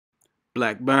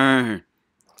Blackburn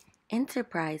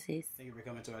Enterprises. Thank you for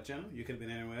coming to our channel. You could have been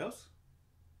anywhere else,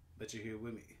 but you're here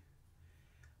with me.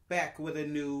 Back with a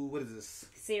new, what is this?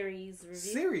 Series review.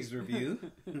 Series review.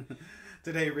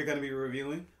 Today we're going to be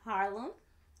reviewing Harlem.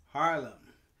 Harlem.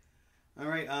 All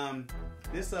right.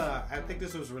 This I think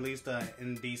this was released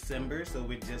in December, so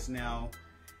we're just now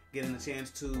getting a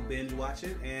chance to binge watch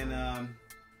it, and I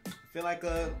feel like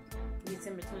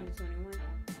December 2021.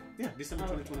 Yeah, December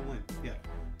 2021. Yeah.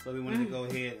 So we wanted to go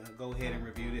ahead and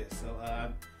review this. So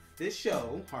this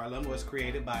show, Harlem, was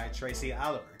created by Tracy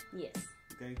Oliver. Yes.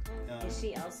 Okay. And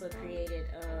she also created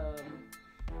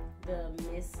the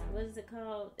Miss, what is it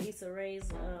called? Issa Rae's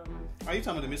Are you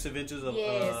talking about the misadventures of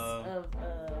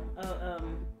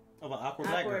of an awkward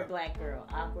black girl?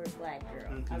 Awkward black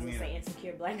girl. Mm-hmm, I was gonna say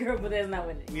insecure black girl, but that's not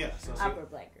what it is. Yeah. So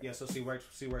awkward black girl. Yeah. So she worked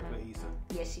with Issa.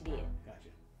 Yes, she did. Gotcha.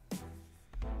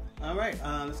 All right,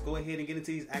 let's go ahead and get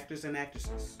into these actors and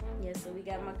actresses. Yes, so we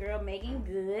got my girl Meagan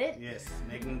Good. Yes,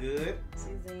 Meagan Good.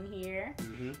 She's in here.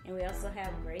 Mm-hmm. And we also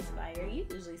have Grace Byers. You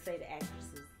usually say the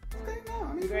actresses. Okay, no,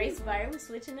 I mean... Grace Byers, we're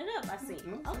switching it up, I see.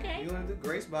 Mm-hmm. Okay. You want to do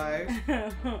Grace Byers.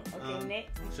 Okay,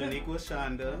 next. Shoniqua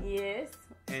Shandai. Yes.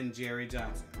 And Jerrie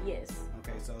Johnson. Yes.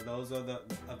 Okay, so those are the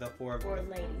four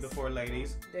ladies. The four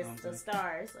ladies. The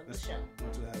stars of the show.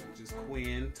 Which is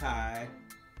Quinn, Ty,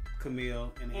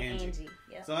 Camille, and Angie.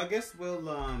 Yeah. So I guess we'll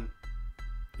to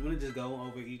just go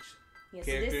over each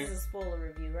character. So this is a spoiler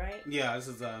review, right? Yeah, this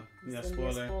is a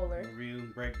spoiler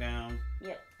review, breakdown.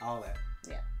 Yep. All that.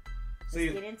 Yeah. So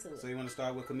let's get into it. So you want to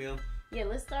start with Camille? Yeah,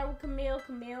 let's start with Camille.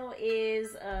 Camille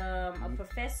is a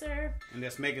professor. And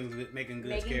that's Meagan Good's character.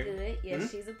 Meagan Good, yeah,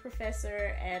 she's a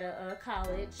professor at a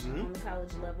college, on the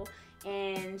college level.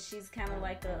 And she's kind of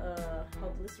like a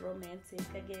hopeless romantic,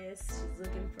 I guess. She's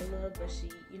looking for love, but she,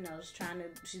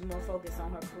 she's more focused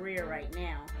on her career right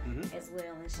now as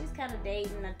well. And she's kind of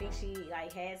dating. I think she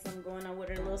had something going on with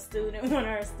her little student, one of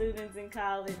her students in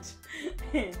college.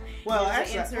 Well,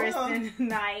 actually, interesting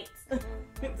night, to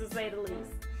say the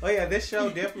least. Oh yeah, this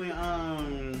show definitely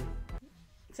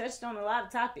touched on a lot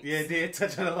of topics. Yeah, it did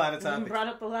touch on a lot of topics. Brought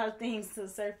up a lot of things to the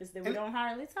surface that we don't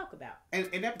hardly talk about. And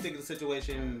in that particular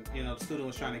situation, the student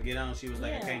was trying to get on. She was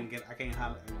like, I can't do the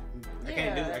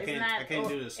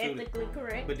student. Ethically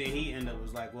correct. But then he ended up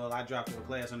was like, well, I dropped your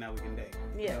class, so now we can date.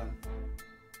 Yeah.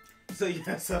 So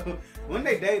when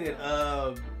they dated,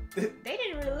 they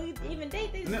didn't really even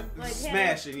date. They just,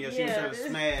 smashing. She was trying to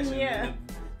smash. And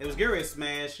it was Gary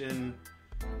smash and.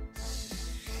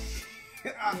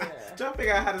 Trying to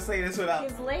figure out how to say this without.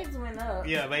 His legs went up.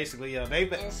 Yeah, basically, yeah.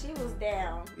 And she was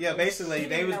down. Yeah, basically, she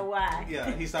didn't know why.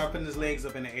 Yeah, he started putting his legs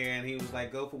up in the air, and he was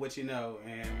like, "Go for what you know."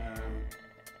 And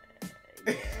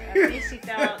I think he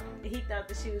thought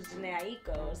that she was Janae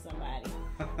Aiko or somebody,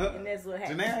 and that's what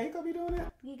happened. Janae Aiko be doing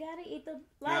that? You gotta eat the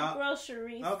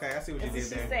groceries. Okay, I see what you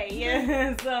did there. Say,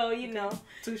 yeah. So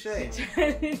touche. She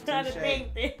tried to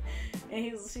think that,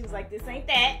 and she was like, "This ain't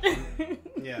that."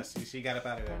 Yeah, she got up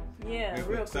out of there. Yeah,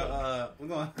 real quick. So we're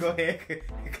gonna go ahead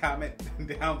and comment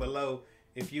down below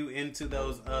if you into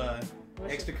those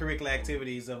extracurricular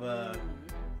activities of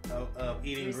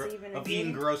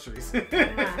eating groceries.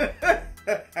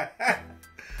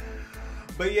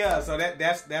 But yeah, so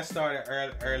that started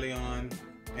early on,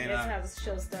 and that's how the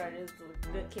show started. It was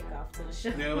a good kickoff to the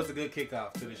show. Yeah, it was a good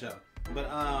kickoff to the show.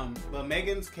 But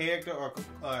Megan's character, or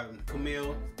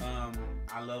Camille,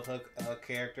 I love her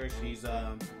character.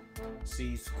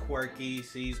 She's quirky.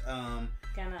 She's kind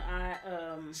of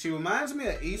odd. She reminds me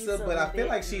of Issa, but I feel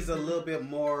like she's a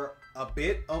more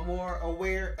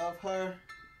aware of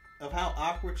how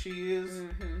awkward she is.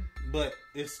 Mm-hmm. But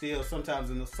it's still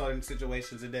sometimes in certain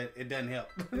situations it doesn't help.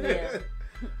 Yeah.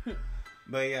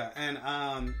 But yeah, and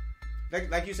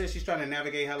like you said, she's trying to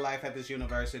navigate her life at this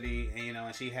university,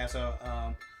 and she has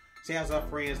her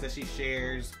friends that she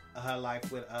shares her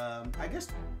life with. I guess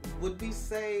would we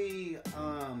say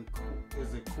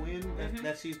is it Quinn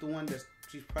that she's the one that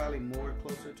she's probably more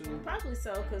closer to? Probably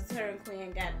so, because her and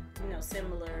Quinn got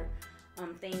similar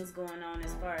things going on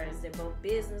as far as they're both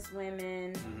business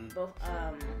women, both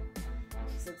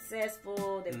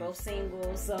successful, they're both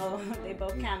single, so they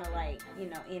both kind of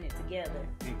in it together.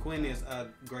 And Quinn is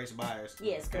Grace Byers.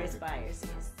 Yes, Grace Byers,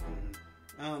 yes.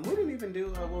 We didn't even do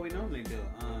what we normally do.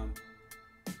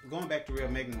 Going back to real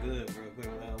Meagan Good real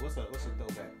quick. What's a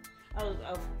throwback? Oh,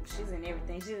 she's in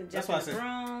everything. She's in Jumping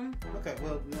Broom. Okay,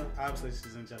 well, no, obviously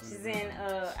she's in Jumping She's in,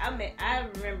 I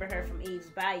remember her from Eve's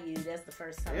Bayou. That's the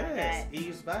first time I got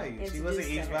Eve's Bayou. She was in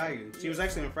Eve's Bayou. She was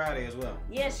actually in Friday as well.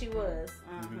 Yeah, she was.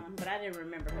 But I didn't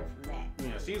remember her from that.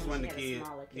 Yeah, she was one of the kids.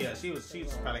 Yeah, she was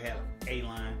probably had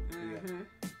A-line.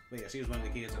 But yeah, she was one of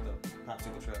the kids at the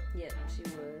popsicle truck. Yep, she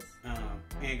was.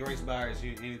 And Grace Byers,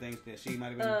 anything that she might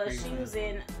have been previously? She was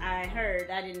in. I heard.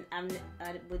 I didn't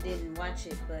watch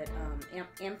it, but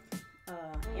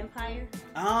Empire.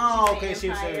 Oh, okay. She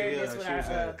was Empire. yeah, That's what she was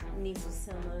our niece was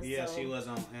telling us. yeah, so, she was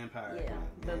on Empire. Yeah,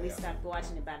 but we stopped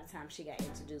watching it by the time she got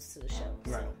introduced to the show.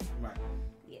 So. Right.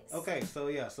 Yes. Okay, so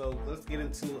let's get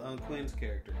into Quinn's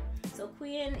character. So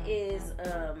Quinn is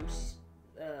an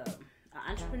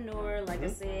entrepreneur, like I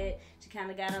said. She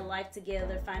kind of got her life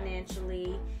together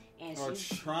financially, and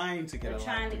she's trying to get her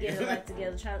life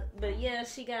together. But yeah,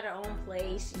 she got her own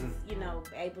place. She's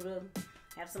able to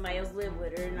have somebody else live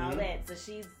with her and all that. So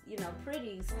she's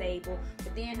pretty stable.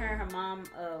 But then her mom,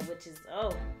 which is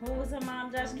who was her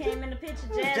mom? Josh came in the picture.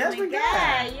 Jasmine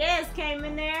Guy. Yes, came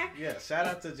in there. Yeah, shout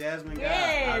out to Jasmine Guy.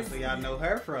 Yes. Obviously, y'all know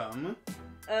her from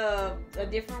A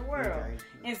Different World. Okay.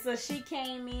 And so she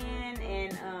came in,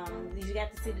 and you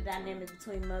got to see the dynamic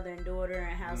between mother and daughter,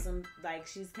 and how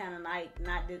she's kind of like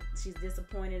she's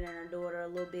disappointed in her daughter a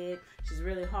little bit. She's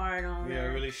really hard on her. Yeah,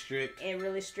 really strict. And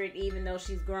really strict, even though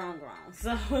she's grown.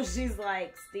 So she's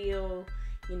like still,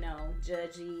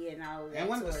 judgy and all that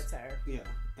towards her. Yeah,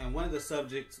 and one of the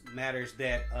subject matters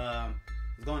that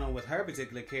is going on with her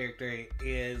particular character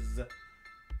is,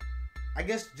 I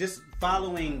guess, just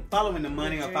following the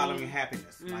money or following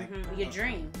happiness, like your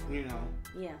dream.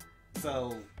 Yeah.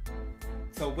 So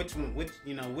which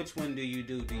one do you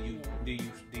do? Do you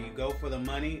go for the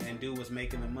money and do what's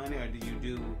making the money, or do you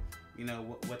do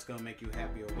what's gonna make you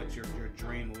happy, or what's your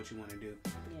dream, or what you want to do?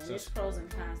 Yeah, there's pros and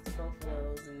cons to both of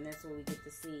those, and that's what we get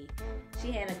to see.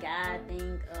 She had a guy, I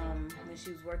think, when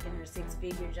she was working her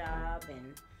 6-figure job,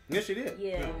 and yes, she did.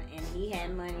 Yeah, and he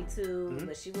had money too,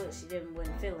 but she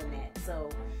wasn't feeling that. So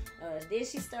then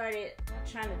she started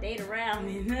trying to date around,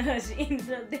 and she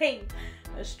ended up dating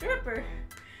a stripper.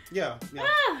 Yeah.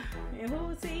 And who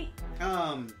was he?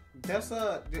 That's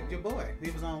your boy.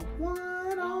 He was on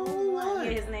 101.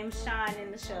 Yeah, his name's Sean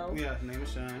in the show. Yeah, his name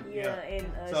is Sean. Yeah,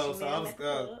 and so I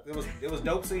was it was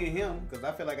dope seeing him, because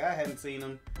I feel like I hadn't seen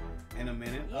him in a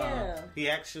minute. Yeah. He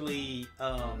actually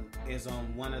is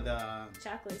on one of the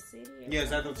Chocolate City. Yeah,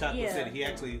 exactly, Chocolate City. He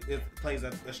actually plays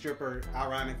a stripper,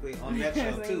 ironically, on that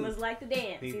show too. He was like the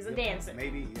dance. He's a dancer.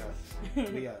 Maybe, yeah.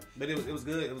 Yeah. But it was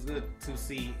good. It was good to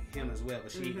see him as well.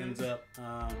 But she ends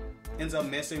up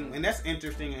messing, and that's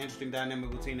interesting dynamic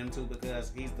between them two,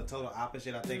 because he's the total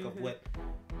opposite, I think, of what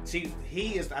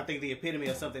he is. I think the epitome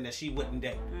of something that she wouldn't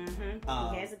date.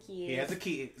 He has a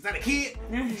kid. It's not a kid.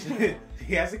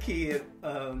 He has a kid.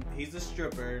 He's a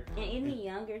stripper. And isn't he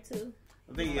younger too?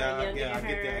 I think I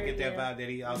get that vibe that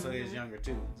he also is younger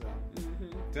too.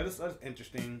 So that's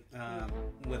interesting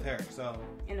with her. So,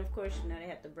 and of course, they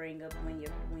have to bring up when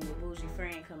your bougie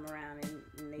friend come around, and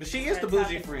but she is the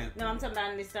bougie friend. No, I'm talking about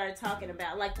when they started talking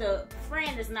about, like, the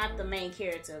friend is not the main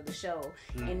character of the show,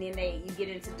 and then you get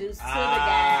introduced to the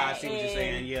guy. I see what you're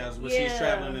saying. Yes, but she's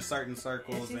traveling in certain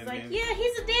circles. And she's like,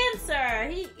 he's a dancer.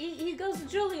 He goes to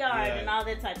Juilliard and all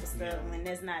that type of stuff, and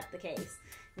that's not the case.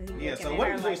 Yeah. So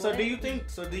what? Like, so do you think?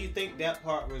 So do you think that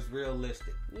part was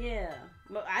realistic? Yeah.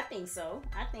 Well, I think so.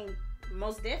 I think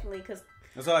most definitely, because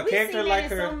so a character like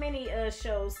her. So many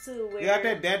shows too. Where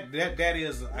that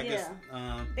is. I guess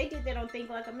they did that on Think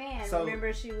Like a Man. So,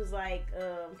 remember, she was like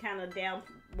kind of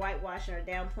whitewashing or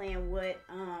downplaying what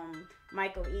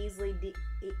Michael Easley did.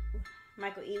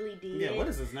 Yeah, what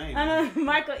is his name?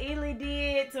 Michael Ealy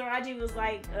did. Taraji was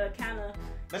like kind of.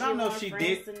 But I don't know if she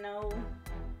did. To know.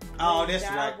 Oh, that's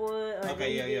right.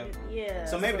 Okay, yeah.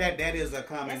 So maybe that is a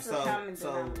comment. So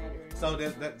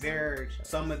there are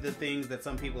some of the things that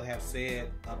some people have said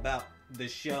about the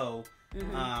show.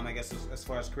 I guess as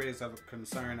far as critics are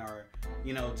concerned, are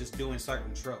just doing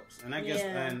certain tropes, and I guess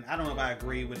and I don't know if I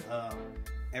agree with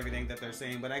everything that they're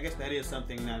saying, but I guess that is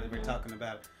something now that we're talking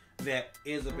about. That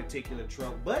is a particular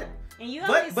trope, but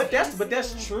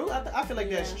that's true. I feel like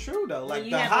that's true though. Like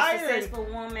the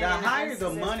higher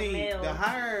the money, the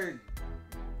higher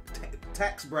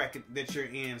tax bracket that you're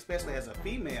in, especially as a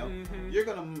female, you're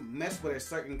gonna mess with a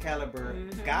certain caliber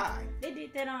guy. They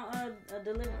did that on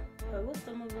what's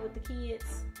the movie with the kids?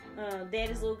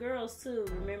 Daddy's Little Girls too.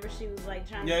 Remember, she was like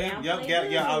trying to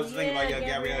downplay. I was thinking about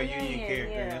Gabrielle Union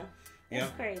character. Yeah.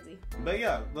 That's crazy. But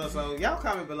so y'all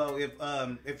comment below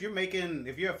if you're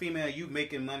a female, you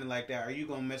making money like that, are you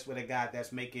gonna mess with a guy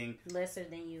that's making lesser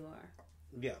than you are?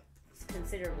 Yeah,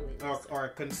 considerably lesser. or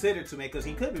considered to make, because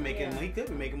he could be making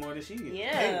more than she is.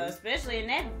 Yeah, especially in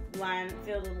that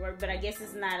field of work. But I guess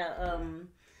it's not a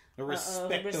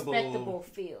respectable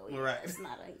field. Right. It's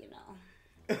not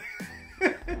a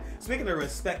Speaking of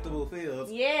respectable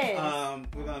fields, yes.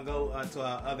 We're gonna go to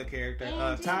our other character,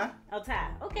 Angie. Ty. Oh,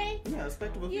 Ty. Okay. Yeah,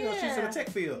 respectable field. She's in the tech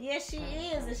field. Yes, she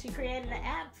is, and she created an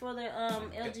app for the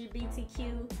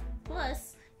LGBTQ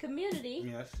plus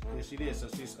community. Yes, she did. So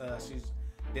she's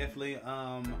definitely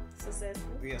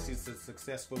Successful. Yeah, she's a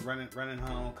successful running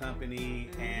her own company,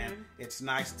 and it's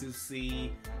nice to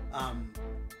see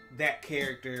that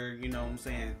character, you know what I'm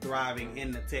saying, thriving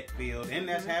in the tech field, and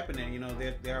that's happening. You know,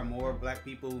 there are more black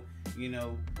people, you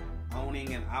know,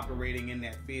 owning and operating in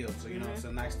that field. So you know,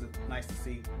 so nice to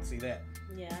see that.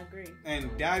 Yeah, I agree. And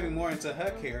diving more into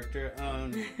her character,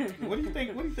 what do you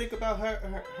think? What do you think about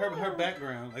her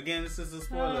background? Again, this is a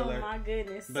spoiler alert. Oh my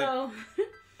goodness! But,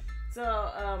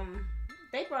 so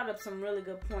they brought up some really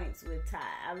good points with Ty.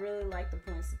 I really like the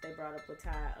points that they brought up with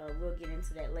Ty. We'll get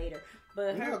into that later.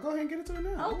 But go ahead and get into it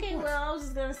now. Okay, well, I was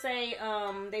just gonna say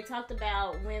they talked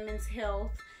about women's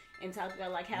health and talked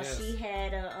about like how she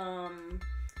had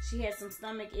she had some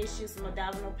stomach issues, some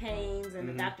abdominal pains, and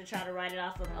the doctor tried to write it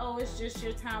off of, oh, it's just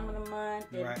your time of the month,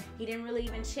 and he didn't really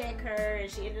even check her, and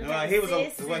she ended up having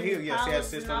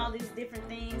cysts and all these different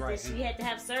things, that she had to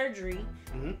have surgery.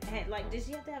 Did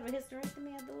she have to have a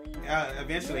hysterectomy, I believe?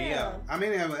 Eventually, yeah. I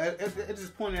mean, it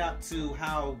just pointed out to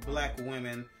how black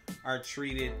women are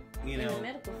treated, you know,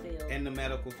 in the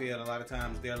medical field. A lot of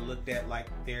times they're looked at like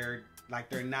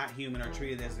they're not human, or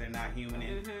treated as they're not human.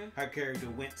 And her character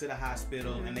went to the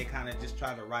hospital, and they kind of just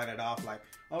try to write it off like,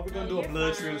 oh, we're gonna do a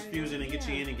blood transfusion and get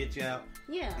you in and get you out.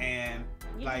 Yeah. And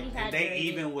and they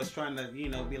even was trying to, you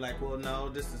know, be like, well,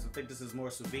 no, I think this is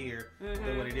more severe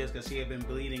than what it is, because she had been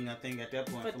bleeding, I think, at that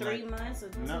point for 3 months or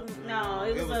 2. No,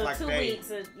 it was like 2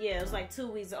 weeks. It was like 2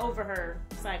 weeks over her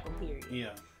cycle period.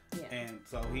 Yeah. And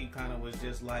so he kind of was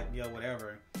just like, yo,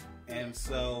 whatever. And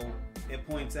so it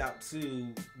points out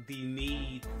to the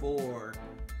need for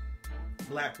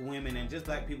black women and just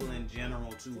black people in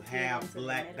general to have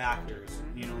black doctors,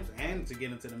 you know, and to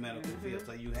get into the medical field.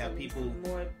 So you have people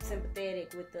more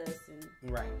sympathetic with us,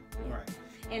 and right.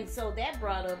 And so that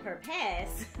brought up her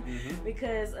past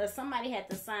because somebody had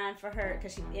to sign for her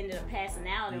because she ended up passing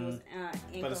out and was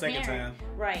incoherent. For the second time.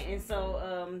 Right. And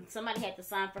so somebody had to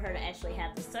sign for her to actually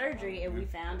have the surgery, and we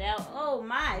found out, oh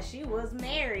my, she was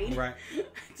married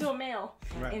to a male.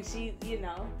 Right. And she, you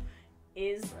know,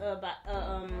 is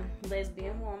a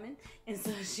lesbian woman, and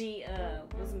so she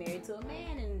was married to a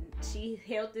man, and she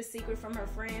held this secret from her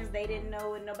friends. They didn't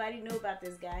know it. Nobody knew about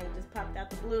this guy. He just popped out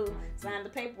the blue, signed the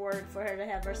paperwork for her to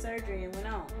have her surgery, and went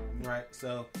on. Right.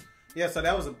 So, yeah. So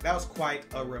that was quite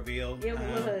a reveal. It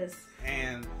was.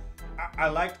 And I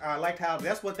liked how,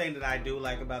 that's one thing that I do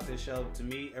like about this show. To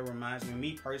me, it reminds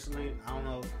me personally, I don't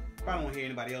know, probably won't hear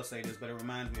anybody else say this, but it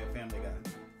reminds me of Family Guy.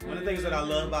 One of the things that I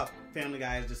love about Family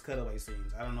Guy is just cutaway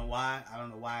scenes. I don't know why.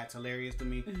 It's hilarious to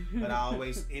me. But I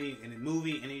always, in a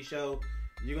movie, any show,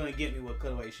 you're gonna get me with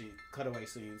cutaway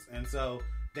scenes. And so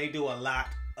they do a lot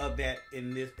of that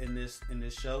in this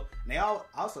show. And they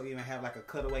also even have like a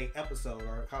cutaway episode,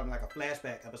 or call it like a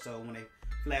flashback episode, when they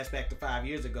flash back to 5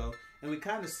 years ago, and we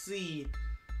kind of see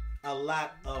a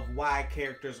lot of why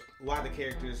the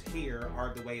characters here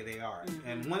are the way they are.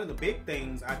 And one of the big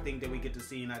things I think that we get to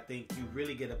see, and I think you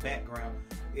really get a background,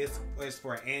 is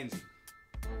for Angie.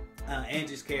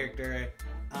 Angie's character,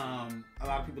 a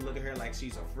lot of people look at her like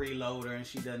she's a freeloader, and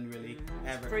she doesn't really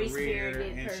have a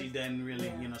career, and she doesn't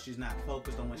really, you know, she's not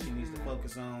focused on what she needs to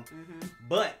focus on.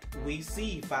 But we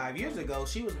see 5 years ago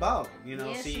she was balling. You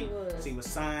know, she was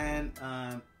signed.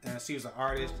 She was an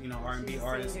artist, you know, R&B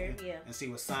artist, and she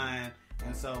was signed,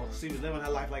 and so she was living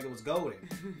her life like it was golden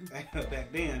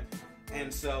back then.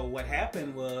 And so what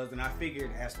happened was, and I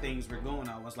figured as things were going,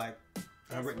 I was like,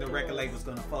 the record label was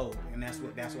gonna fold, and that's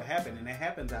what happened, and that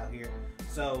happens out here.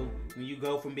 So when you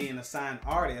go from being a signed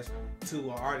artist to an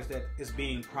artist that is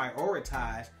being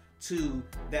prioritized, to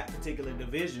that particular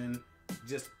division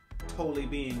just totally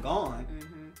being gone,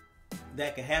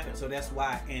 that can happen. So that's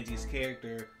why Angie's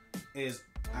character is,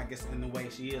 I guess, in the way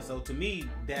she is. So to me,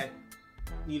 that,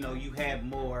 you know, you have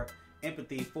more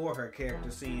empathy for her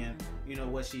character, seeing, you know,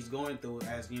 what she's going through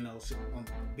as, you know,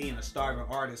 being a starving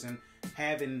artist, and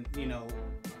having, you know,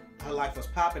 her life was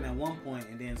popping at one point,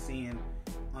 and then seeing,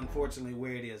 unfortunately,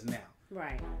 where it is now.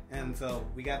 Right. And so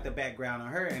we got the background on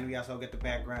her, and we also get the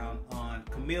background on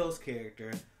Camille's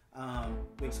character,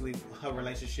 basically her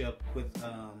relationship with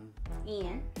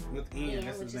Ian. With Ian,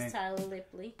 that's his name. Is Tyler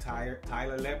Lepley. Tyler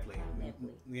Lepley.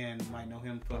 Yeah, and you might know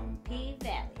him from P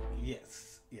Valley.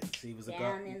 Yes, he was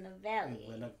down in the valley.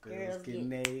 When the girls get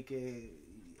naked.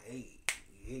 Hey.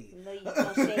 No, you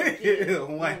don't shake it.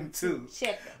 1, 2.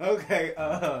 Check. Okay.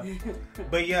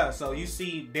 But yeah, so you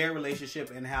see their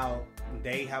relationship and how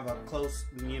they have a close,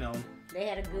 They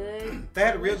had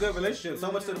a real good relationship.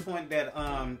 So much to the point that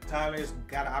Tyler's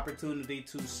got an opportunity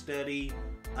to study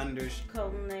under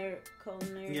culinary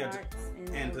arts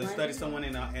and to London. study someone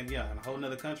in a whole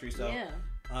nother country. So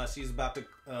she's about to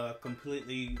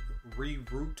completely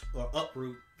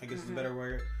uproot, I guess is a better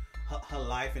word, her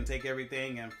life and take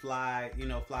everything and fly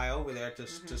over there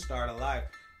to start a life.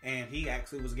 And he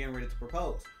actually was getting ready to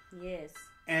propose. Yes.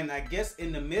 And I guess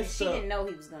in the midst she didn't know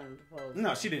he was going to propose.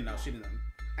 No, she didn't know.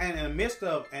 And in the midst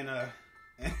of and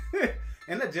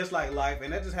that's just like life,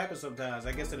 and that just happens sometimes.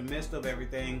 I guess in the midst of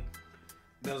everything,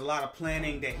 there was a lot of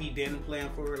planning that he didn't plan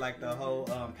for, like the whole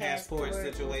passport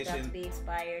situation. Was about to be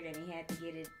expired, and he had to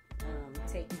get it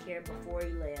taken care of before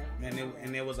he left.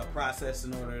 And there was a process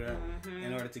in order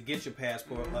to get your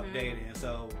passport updated, and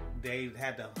so they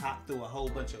had to hop through a whole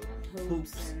bunch of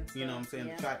hoops. You know what I'm saying?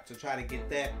 Yeah. To try to get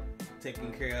that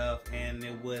taken care of, and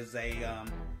it was a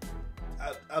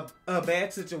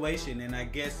bad situation, and I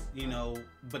guess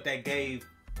but that gave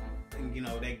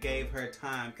her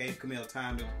time, gave Camille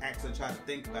time to actually try to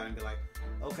think about it and be like,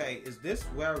 okay, is this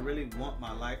where I really want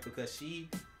my life? Because she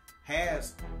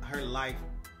has her life.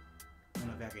 I don't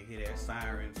know if y'all can hear that,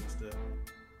 sirens and stuff.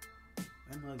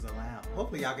 That mugs are loud.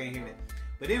 Hopefully y'all can hear that.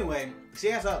 But anyway, she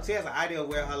has an idea of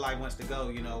where her life wants to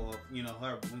go.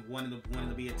 Her wanting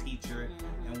to be a teacher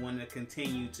and wanting to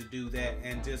continue to do that,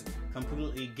 and just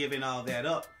completely giving all that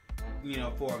up,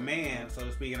 for a man, so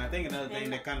to speak. And I think another thing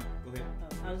that kind of go ahead.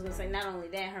 I was gonna say, not only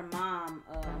that, her mom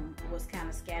was kind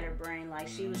of scatterbrained. Like,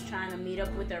 she was trying to meet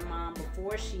up with her mom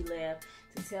before she left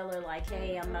to tell her, like,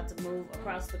 hey, I'm about to move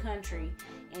across the country.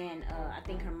 And I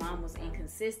think her mom was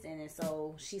inconsistent, and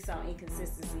so she saw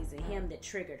inconsistencies in him that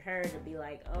triggered her to be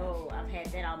like, oh, I've had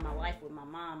that all my life with my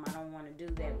mom. I don't want to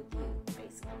do that with you,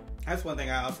 basically. That's one thing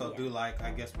I also do like,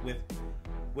 I guess,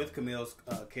 with Camille's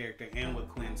character and with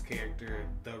Quinn's character.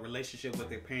 The relationship with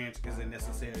their parents isn't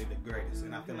necessarily the greatest,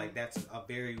 and I feel like that's a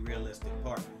very realistic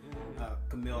part.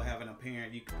 Camille having a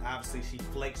parent, obviously she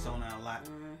flakes on her a lot,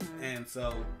 and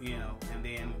so and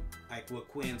then like with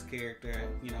Quinn's character,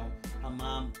 her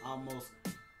mom almost,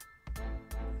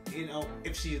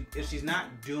 if she's not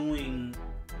doing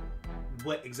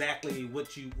what you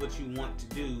want to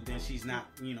do, then she's not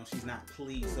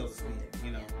pleased, so to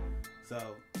speak.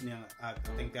 So I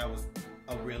think that was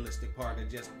a realistic part of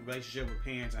just relationship with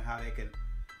parents and how they can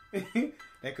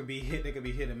that could be hit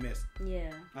and miss.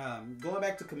 Yeah. Going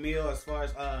back to Camille, as far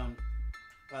as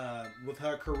with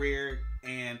her career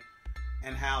and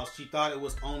how she thought it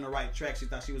was on the right track. She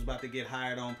thought she was about to get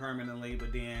hired on permanently,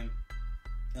 but then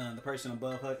the person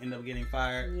above her ended up getting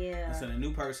fired. Yeah. And so the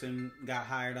new person got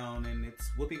hired on, and it's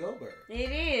Whoopi Goldberg.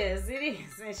 It is.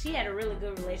 And she had a really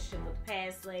good relationship with the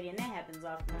past lady, and that happens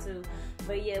often too.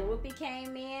 But yeah, Whoopi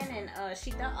came in, and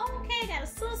she thought, oh, okay, I got a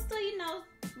sister,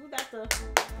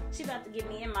 she about to get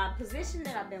me in my position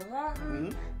that I've been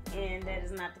wanting. And that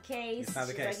is not the case. It's not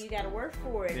the case. Like, you got to work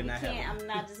for it. I'm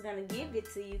not just going to give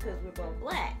it to you because we're both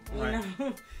black, you know?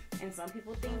 And some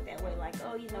people think that way, like,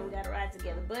 oh, we got to ride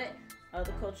together. But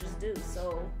other cultures do.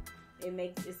 So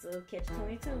it's a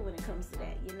catch-22 when it comes to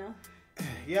that,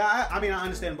 Yeah, I mean, I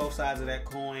understand both sides of that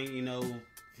coin,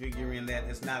 figuring that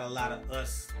it's not a lot of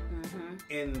us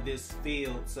in this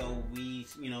field, so we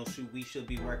should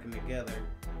be working together.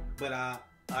 But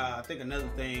I think another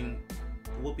thing,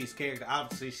 Whoopi's character,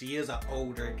 obviously she is an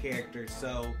older character,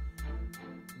 so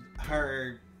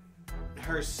her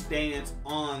stance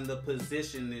on the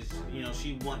position is,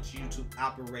 she wants you to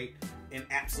operate in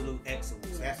absolute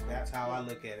excellence. That's how I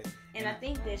look at it. And I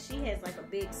think that she has like a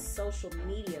big social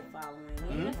media following,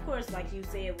 and of course, like you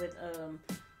said, with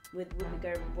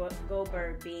Whoopi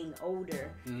Goldberg being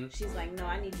older, she's like, no,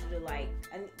 I need you to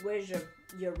where's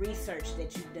your research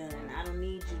that you've done? I don't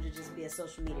need you to just be a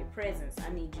social media presence.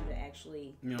 I need you to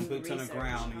actually boots on the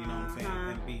ground, what I'm saying,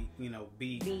 and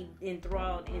be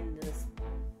enthralled in the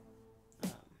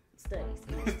studies.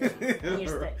 In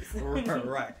your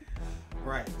studies.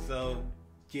 Right. So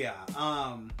yeah,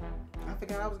 I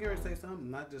forgot I was going to say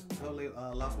something. I just totally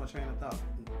lost my train of thought.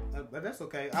 But that's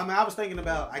okay. I mean, I was thinking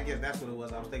about, I guess that's what it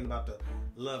was. I was thinking about the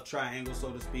love triangle,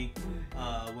 so to speak,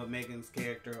 with Megan's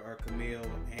character, or Camille,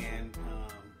 and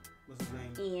what's his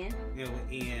name? Ian.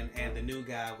 With Ian, and the new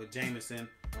guy with Jameson.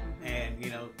 And,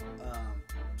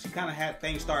 she kind of had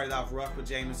things started off rough with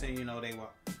Jameson. They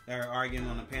were arguing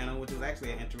on the panel, which was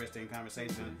actually an interesting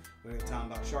conversation. We were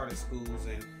talking about charter schools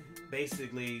and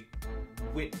basically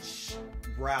which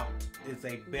route is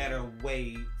a better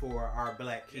way for our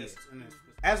black kids.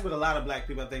 as with a lot of black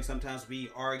people, I think sometimes we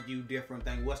argue different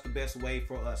things. What's the best way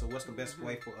for us, or what's the best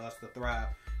way for us to thrive?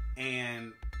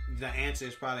 And the answer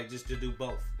is probably just to do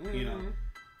both. You know.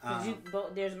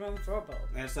 There's room for both.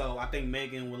 And so I think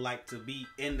Meagan would like to be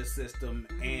in the system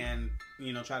and,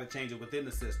 you know, try to change it within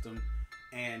the system.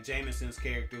 And Jameson's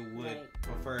character would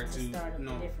prefer to, you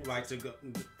know, like to go,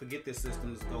 forget this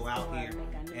system, to go out here.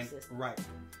 And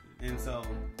And so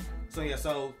you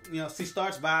know, she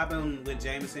starts vibing with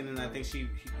Jameson, and I think she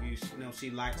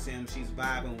likes him. She's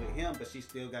vibing with him, but she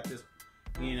still got this,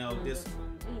 you know, this.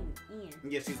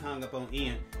 Yeah, she's hung up on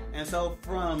Ian. And so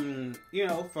from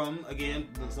again,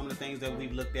 some of the things that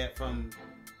we've looked at from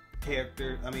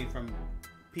from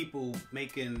people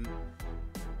making,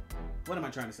 what am I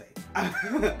trying to say?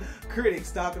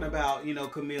 Critics talking about, you know,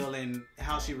 Camille and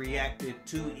how she reacted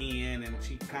to Ian, and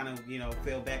she kind of, you know,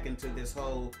 fell back into this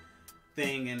whole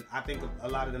thing, and I think a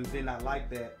lot of them did not like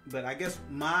that. But I guess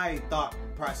my thought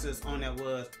process on that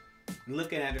was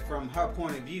looking at it from her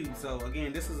point of view. So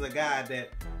again, this is a guy that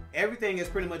everything has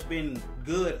pretty much been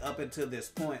good up until this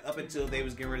point, up until they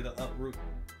was getting ready to uproot.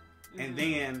 And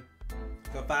then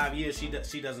for 5 years she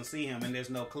doesn't see him, and there's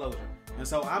no closure. And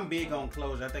so I'm big on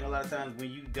closure. I think a lot of times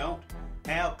when you don't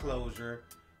have closure,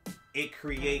 it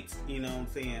creates, you know what I'm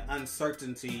saying,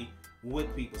 uncertainty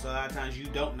with people. So a lot of times you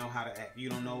don't know how to act. You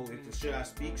don't know if should I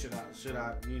speak, should I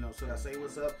say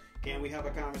what's up? Can we have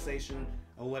a conversation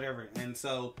or whatever? And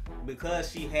so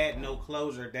because she had no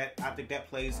closure, that I think that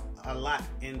plays a lot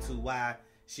into why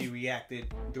she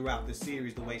reacted throughout the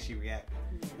series the way she reacted.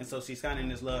 And so she's kind of in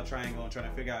this love triangle and trying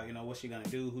to figure out, you know, what she's gonna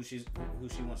do, who she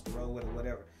wants to roll with, or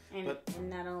whatever. And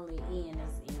not only Ian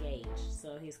is engaged,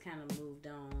 so he's kind of moved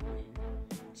on,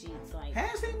 and she's like,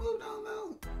 has he moved on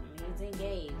though? I mean, he's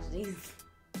engaged.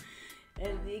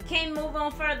 He can't move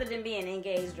on further than being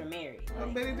engaged or married. Like,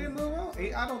 I bet he did move on.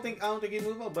 I don't think he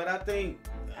moved on, but I think.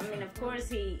 I mean, of course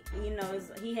he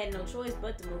had no choice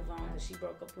but to move on, because she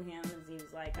broke up with him, and he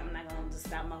was like, I'm not going to just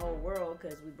stop my whole world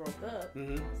because we broke up. So he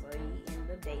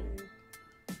ended up dating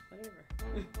whatever.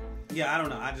 Yeah, I don't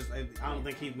know. I don't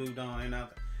think he moved on, and I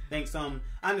think I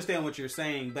understand what you're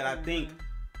saying, but I think.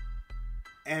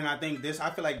 And I think I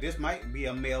feel like this might be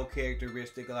a male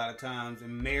characteristic a lot of times,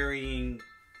 in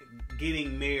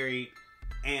getting married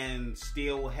and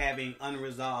still having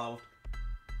unresolved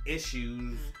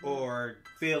issues or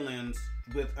feelings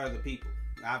with other people.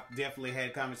 I've definitely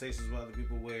had conversations with other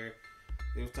people where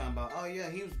they was talking about, oh yeah,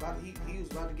 he was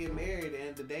about to get married,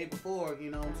 and the day before,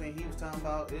 you know what I'm saying, he was talking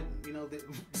about it, you know,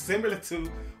 similar to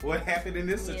what happened in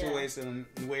this situation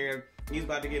where he's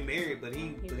about to get married, but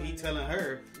he telling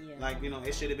her like, you know,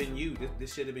 it should have been you.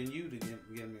 This should have been you to get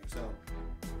married. So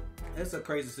it's a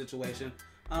crazy situation.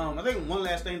 I think one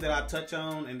last thing that I touch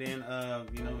on, and then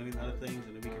you know, any other things,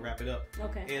 and then we can wrap it up.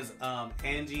 Okay. Is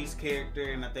Angie's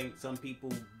character, and I think some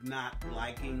people not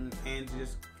liking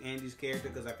Angie's character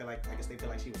because I guess they feel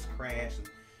like she was crash, and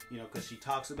you know, because she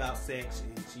talks about sex,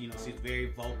 and she, you know, she's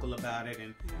very vocal about it,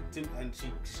 and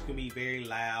she can be very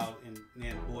loud and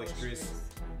boisterous,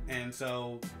 and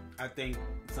so I think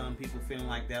some people feeling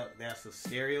like that's a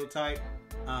stereotype,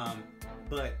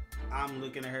 but I'm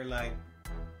looking at her like,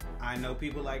 I know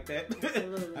people like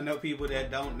that. I know people that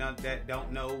don't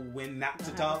know when not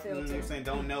to talk. You know what I'm saying?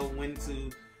 Don't know when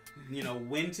to, you know,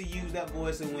 when to use that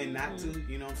voice and when not to.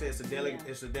 You know what I'm saying?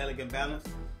 It's a delicate balance,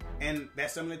 and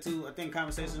that's similar to, I think,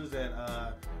 conversations that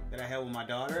I had with my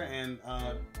daughter, and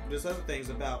there's other things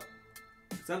about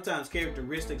sometimes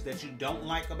characteristics that you don't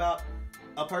like about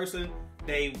a person.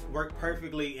 They work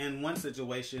perfectly in one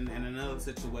situation, and in another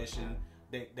situation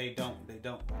they don't.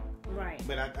 Right.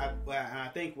 But I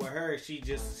think with her, she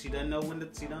doesn't know when to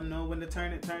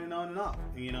turn it on and off.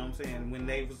 You know what I'm saying? When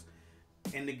they was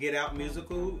in the Get Out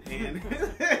musical, and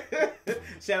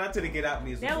shout out to the Get Out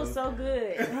musical. That was so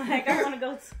good. Like, I want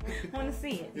to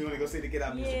see it. You want to go see the Get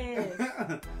Out musical?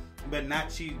 Yes.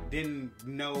 But she didn't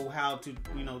know how to,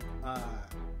 you know,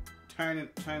 turn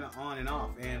it on and off,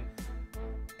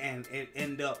 and it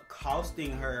ended up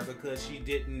costing her because she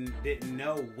didn't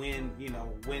know when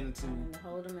to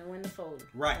hold them and when to fold them.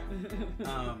 Right.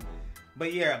 But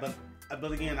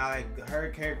again, I like her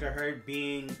character, her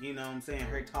being, you know what I'm saying,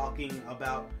 her talking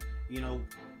about, you know,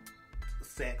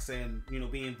 sex, and, you know,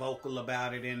 being vocal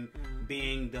about it, and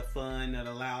being the fun or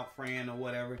the loud friend or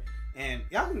whatever. And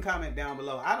y'all can comment down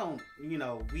below. I don't, you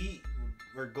know, we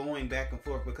were going back and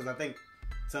forth because I think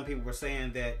some people were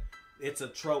saying that it's a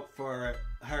trope for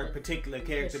her particular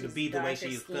character to be the way she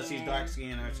is because she's dark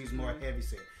skinned or she's more heavy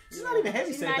set. She's not even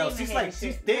heavy set though. She's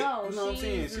thick. No, you know what I'm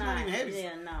saying? She's not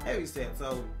even heavy set.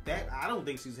 So that, I don't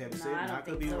think she's heavy set. I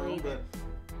could be wrong,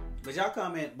 but y'all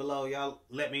comment below. Y'all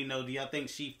let me know. Do y'all think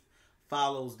she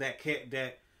follows that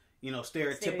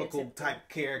stereotypical type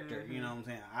character. You know what I'm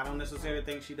saying? I don't necessarily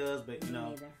think she does, but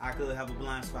I could have a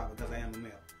blind spot because I am a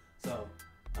male. So,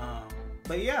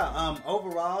 but yeah,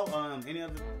 overall, any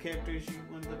other characters you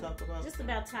wanted to talk about? Just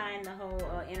about tying the whole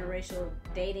interracial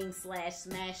dating /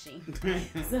 smashing.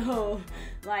 So,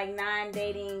 like 9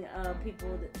 dating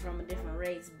people from a different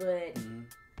race, but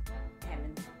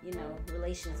having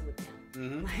relations with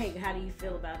them. Like, how do you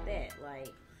feel about that? Like,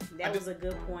 that was a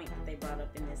good point that they brought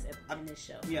up in this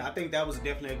show. Yeah, I think that was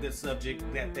definitely a good subject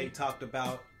that they talked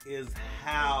about, is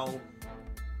how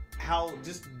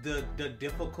just the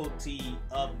difficulty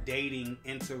of dating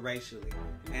interracially,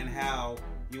 and how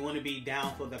you want to be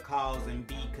down for the cause and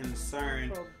be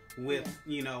concerned with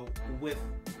with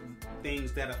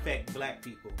things that affect black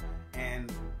people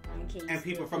and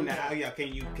people from the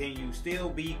can you still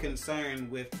be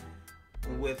concerned with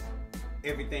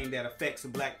everything that affects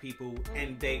black people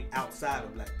and date outside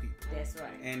of black people? That's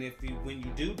right. And when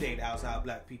you do date outside of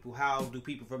black people, how do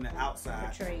people from the outside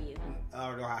portray you?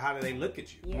 Or how do they look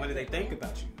at you? Yeah, what do they think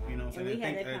about you? You know what I'm saying? We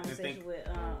had that conversation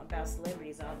about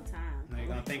celebrities all the time. They're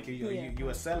gonna think you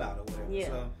a sellout or whatever. Yeah.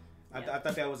 So I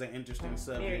thought that was an interesting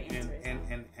subject,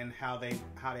 and how they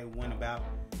went about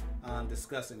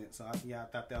discussing it. So I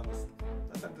thought that was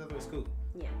cool.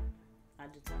 Yeah, I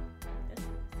do too. That's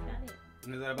about it.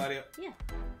 Is that about it? Yeah.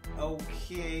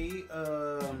 Okay.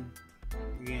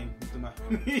 Again,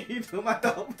 you do my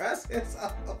thought process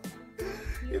off.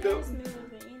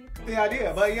 Yeah, I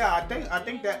did, but yeah, I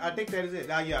think that is it.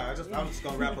 I'm just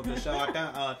gonna wrap up the show.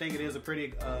 I think it is a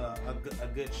pretty a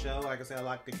good show. Like I said, I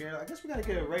like the character. I guess we gotta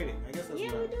get a rating. I guess that's we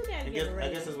do gotta get a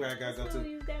rating. I guess that's where I gotta go to.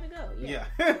 You gotta go. Yeah.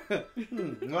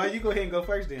 Well, you go ahead and go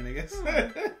first then, I guess. I'm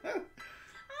gonna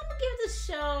give the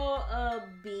show a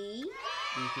B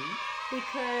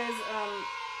because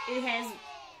it has.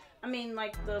 I mean,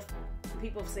 like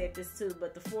people have said this too,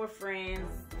 but the 4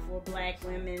 friends, 4 black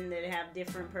women that have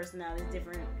different personalities,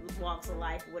 different walks of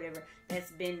life, whatever, that's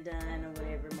been done or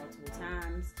whatever multiple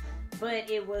times. But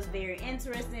it was very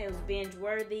interesting. It was binge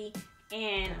worthy,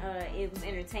 and it was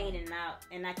entertaining.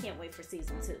 And I can't wait for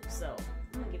season 2. So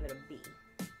I'm gonna give it a B.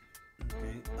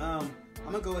 Okay. I'm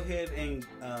gonna go ahead and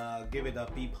give it a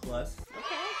B+. Okay.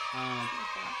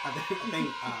 I think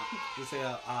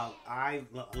I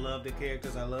love the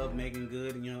characters. I love Meagan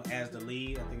Good, as the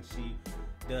lead. I think she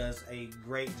does a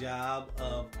great job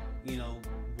of,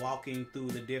 walking through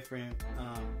the different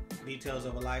details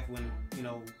of her life, when,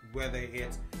 whether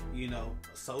it's,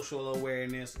 social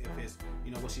awareness, if it's,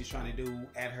 what she's trying to do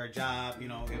at her job,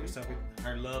 if it's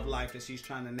her love life that she's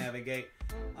trying to navigate.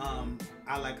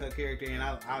 I like her character, and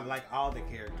I like all the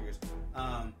characters.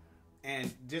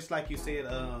 And just like you said,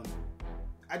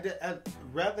 I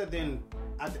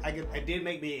did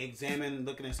make me examine,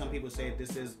 looking at some people say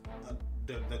this is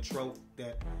the trope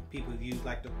that people use,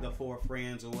 like the 4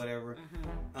 friends or whatever,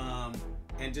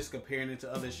 and just comparing it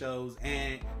to other shows,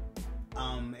 and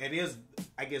it is,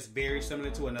 I guess, very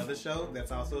similar to another show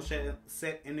that's also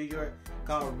set in New York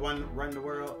called Run the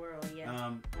World.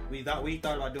 Yeah. We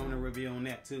thought about doing a review on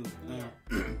that too.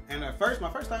 And my first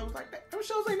thought was like, them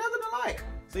shows ain't nothing alike.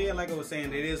 So yeah, like I was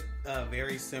saying, it is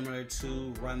very similar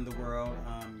to Run the World.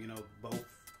 Both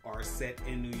are set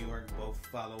in New York. Both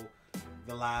follow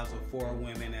the lives of 4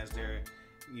 women as they're,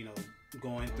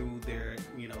 going through their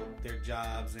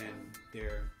jobs and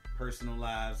their personal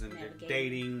lives and their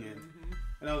dating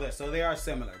and all that. So they are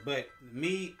similar. But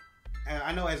me,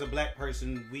 I know as a black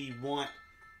person, we want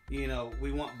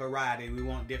variety. We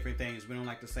want different things. We don't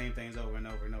like the same things over and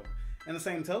over and over. And the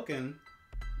same token,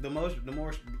 the more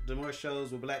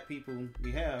shows with black people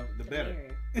we have, the better.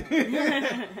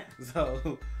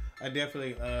 So I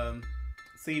definitely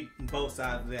see both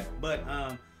sides of that. But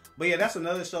yeah, that's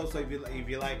another show. So if you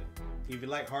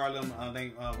like Harlem, I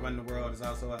think Run the World is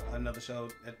also another show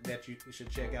that you should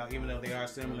check out, even though they are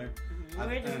similar.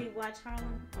 Where do we watch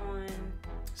Harlem? On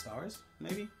Stars,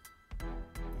 maybe. I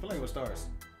feel like it was Stars.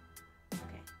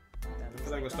 Okay. I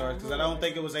feel like it was Stars because I don't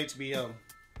think it was HBO.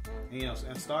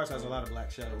 And Stars has a lot of black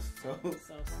shows. So I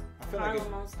feel Harlem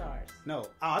like on Stars. No,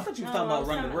 I thought you were talking about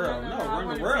Run the World. No, Run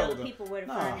the World.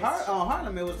 On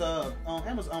Harlem it was on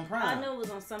Amazon Prime. I know it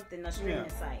was on something, a streaming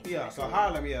site. Yeah, so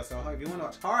Harlem. Yeah, so if you want to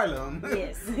watch Harlem,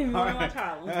 yes, if you want to watch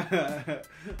Harlem.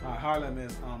 Harlem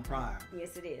is on Prime.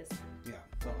 Yes, it is. Yeah.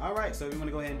 So all right. So if you want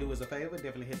to go ahead and do us a favor,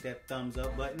 definitely hit that thumbs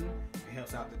up button. It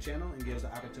helps out the channel and gives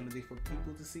the opportunity for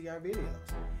people to see our videos.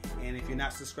 And if you're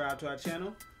not subscribed to our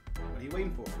channel, what are you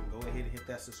waiting for? Go ahead and hit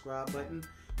that subscribe button.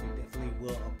 We definitely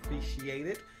will appreciate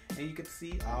it. And you get to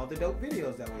see all the dope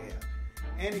videos that we have.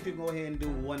 And if you go ahead and do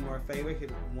one more favor,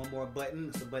 hit one more button.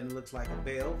 It's a button that looks like a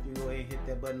bell. If you go ahead and hit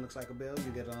that button, looks like a bell,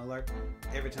 you get an alert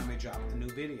every time we drop a new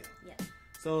video. Yeah.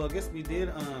 So I guess we did.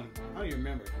 I don't even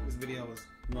remember. This video was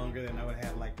longer than I would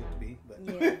have liked it to be. But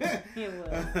yeah, it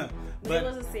was. But it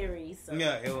was a series. So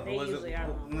yeah, it was.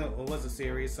 It was a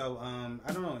series. So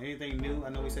I don't know anything new. I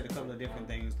know we said a couple of different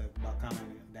things about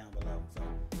commenting down below. So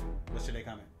what should they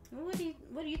comment? What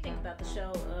do you think about the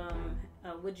show?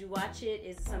 Would you watch it?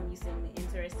 Is it something you seem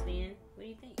interested in? What do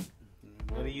you think?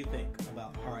 What do you think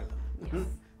about Harlem? Yes.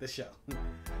 The show.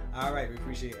 All right, we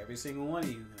appreciate every single one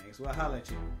of you. Thanks. We'll holler at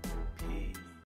you. Peace.